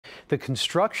The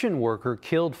construction worker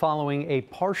killed following a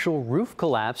partial roof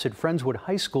collapse at Friendswood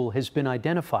High School has been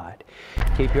identified.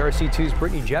 KPRC2's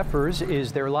Brittany Jeffers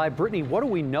is there live. Brittany, what do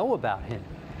we know about him?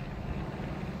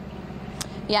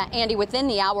 Yeah, Andy, within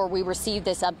the hour, we received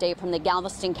this update from the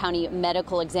Galveston County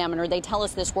Medical Examiner. They tell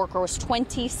us this worker was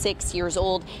 26 years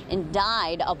old and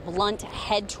died of blunt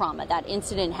head trauma. That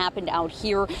incident happened out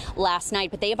here last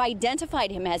night, but they have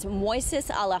identified him as Moises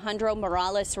Alejandro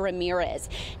Morales Ramirez.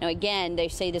 Now, again, they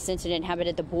say this incident happened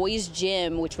at the boys'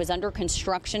 gym, which was under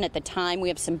construction at the time. We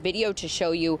have some video to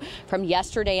show you from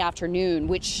yesterday afternoon,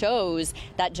 which shows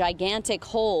that gigantic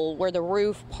hole where the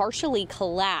roof partially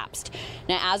collapsed.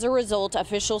 Now, as a result,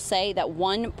 officials say that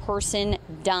one person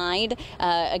died,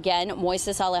 again,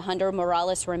 Moises Alejandro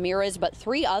Morales Ramirez, but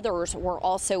 3 others were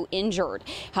also injured.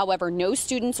 However, no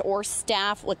students or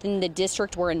staff within the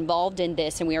district were involved in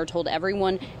this, and we are told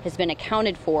everyone has been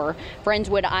accounted for.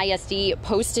 Friendswood ISD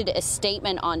posted a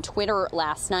statement on Twitter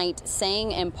last night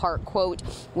saying, in part, quote,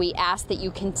 "We ask that you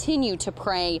continue to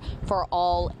pray for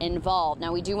all involved."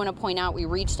 Now, we do want to point out we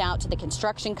reached out to the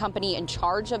construction company in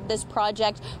charge of this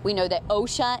project. We know that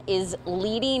OSHA is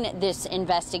leading this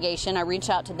investigation. I reached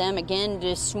out to them again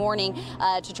this morning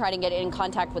to try to get in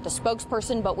contact with the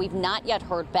spokesperson, but we've not yet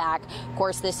heard back. Of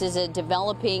course, this is a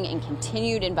developing and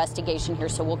continued investigation here,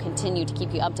 so we'll continue to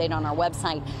keep you updated on our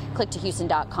website,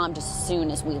 clicktohouston.com, just as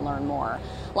soon as we learn more.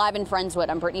 Live in Friendswood,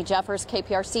 I'm Brittany Jeffers,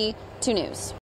 KPRC 2 News.